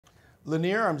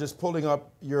Leinier, I'm just pulling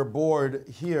up your board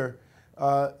here.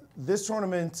 This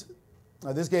tournament,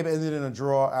 this game ended in a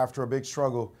draw after a big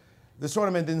struggle. This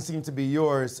tournament didn't seem to be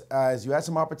yours, as you had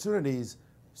some opportunities,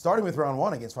 starting with round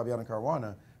one against Fabiano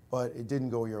Caruana, but it didn't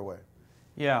go your way.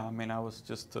 Yeah, I mean, I was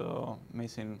just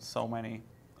missing so many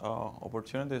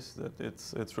opportunities that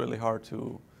it's really hard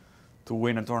to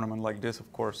win a tournament like this,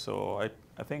 of course. So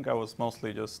I think I was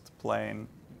mostly just playing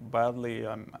badly.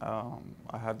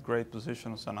 I had great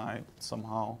positions, and I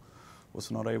somehow was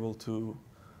not able to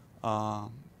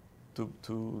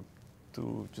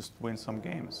just win some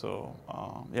games. So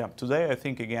yeah, today I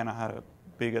think again I had a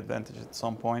big advantage at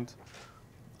some point.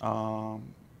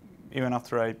 Even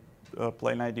after I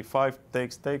play 95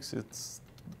 takes, it's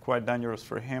quite dangerous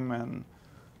for him, and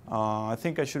I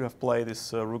think I should have played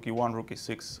this rookie 1, rookie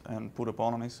 6, and put a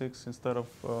pawn on e6 instead of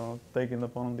taking the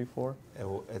pawn on d4.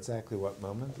 Exactly what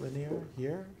moment, Leinier,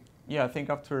 here? Yeah, I think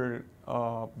after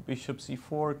bishop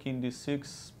c4, king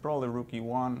d6, probably rookie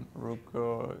 1, rook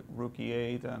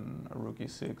e8, and rook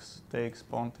e6 takes,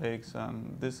 pawn takes,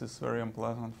 and this is very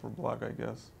unpleasant for black, I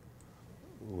guess.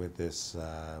 With this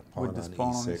pawn on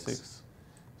e6.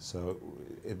 So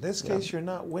in this case, you're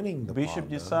not winning the bishop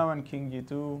pawn, g7, king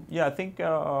g2. Yeah, I think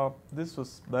this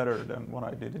was better than what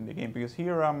I did in the game, because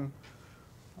here I'm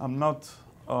not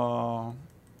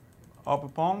up a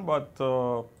pawn, but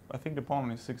I think the pawn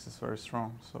on e6 is very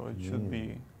strong, so it should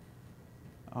be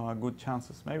good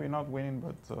chances. Maybe not winning,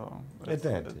 but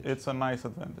it's a nice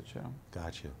advantage. Yeah.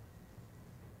 Gotcha.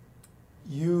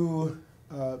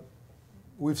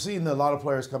 We've seen a lot of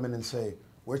players come in and say,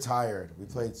 we're tired. We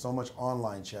played so much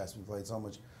online chess. We played so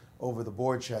much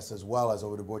over-the-board chess as well as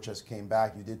over-the-board chess came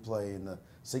back. You did play in the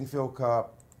Singfield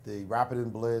Cup, the Rapid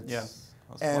and Blitz, yes,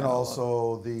 and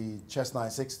also the Chess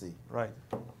 960. Right.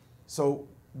 So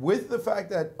with the fact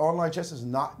that online chess is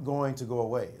not going to go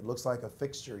away, it looks like a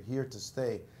fixture here to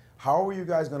stay, how are you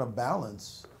guys going to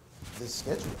balance this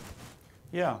schedule?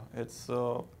 Yeah, it's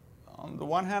on the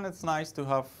one hand, it's nice to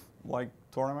have like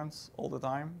tournaments all the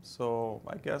time. So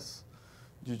I guess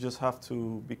you just have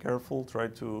to be careful, try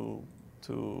to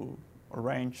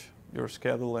arrange your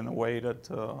schedule in a way that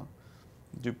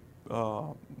you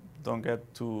don't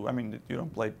get too, I mean, you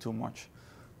don't play too much.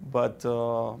 But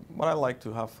I like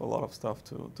to have a lot of stuff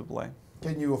to play.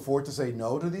 Can you afford to say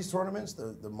no to these tournaments?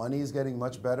 The money is getting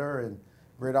much better and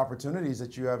great opportunities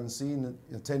that you haven't seen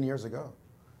 10 years ago.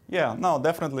 Yeah, no,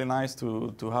 definitely nice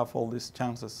to have all these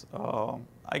chances.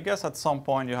 I guess at some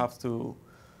point you have to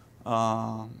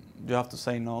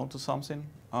say no to something.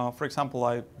 For example,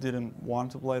 I didn't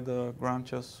want to play the Grand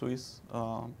Chess Suisse,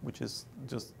 which is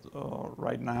just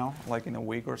right now, like in a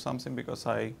week or something, because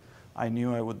I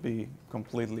knew I would be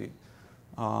completely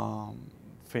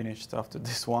finished after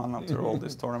this one, after all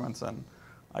these tournaments, and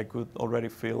I could already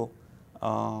feel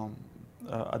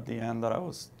at the end that I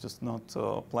was just not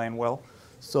playing well.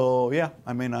 So yeah,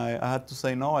 I mean, I had to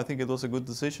say no. I think it was a good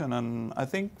decision, and I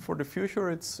think for the future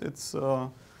it's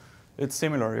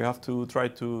similar. You have to try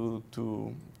to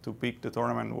pick the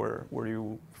tournament where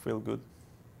you feel good.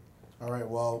 All right.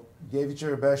 Well, gave it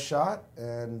your best shot,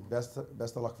 and best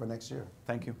of luck for next year.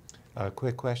 Thank you. A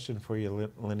quick question for you,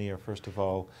 Leinier. First of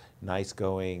all, nice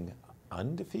going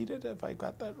undefeated, if I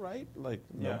got that right? Like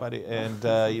nobody, and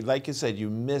like you said, you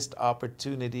missed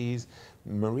opportunities.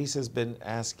 Maurice has been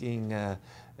asking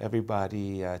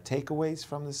everybody takeaways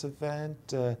from this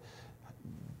event.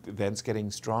 Event's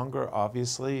getting stronger,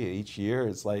 obviously. Each year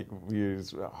it's like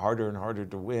it's harder and harder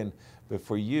to win. But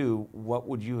for you, what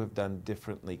would you have done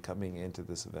differently coming into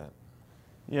this event?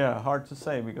 Yeah, hard to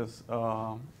say, because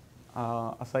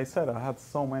as I said, I had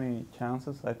so many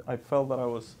chances. I felt that I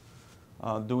was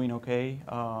doing okay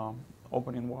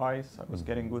opening wise. I was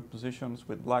getting good positions.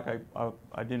 With black,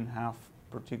 I didn't have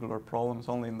particular problems,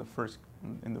 only in the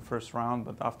first round,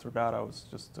 but after that I was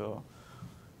just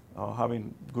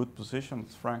having good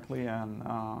positions, frankly, and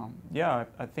yeah,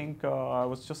 I think I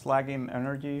was just lacking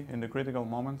energy in the critical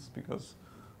moments, because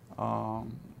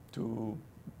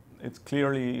it's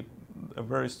clearly a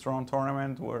very strong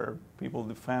tournament where people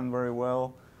defend very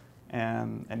well,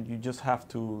 and you just have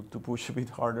to push a bit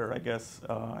harder, I guess,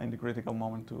 in the critical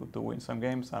moment to win some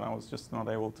games, and I was just not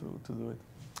able to do it.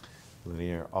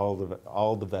 Leinier,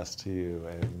 all the best to you,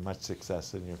 and much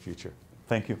success in your future.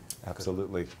 Thank you.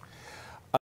 Absolutely.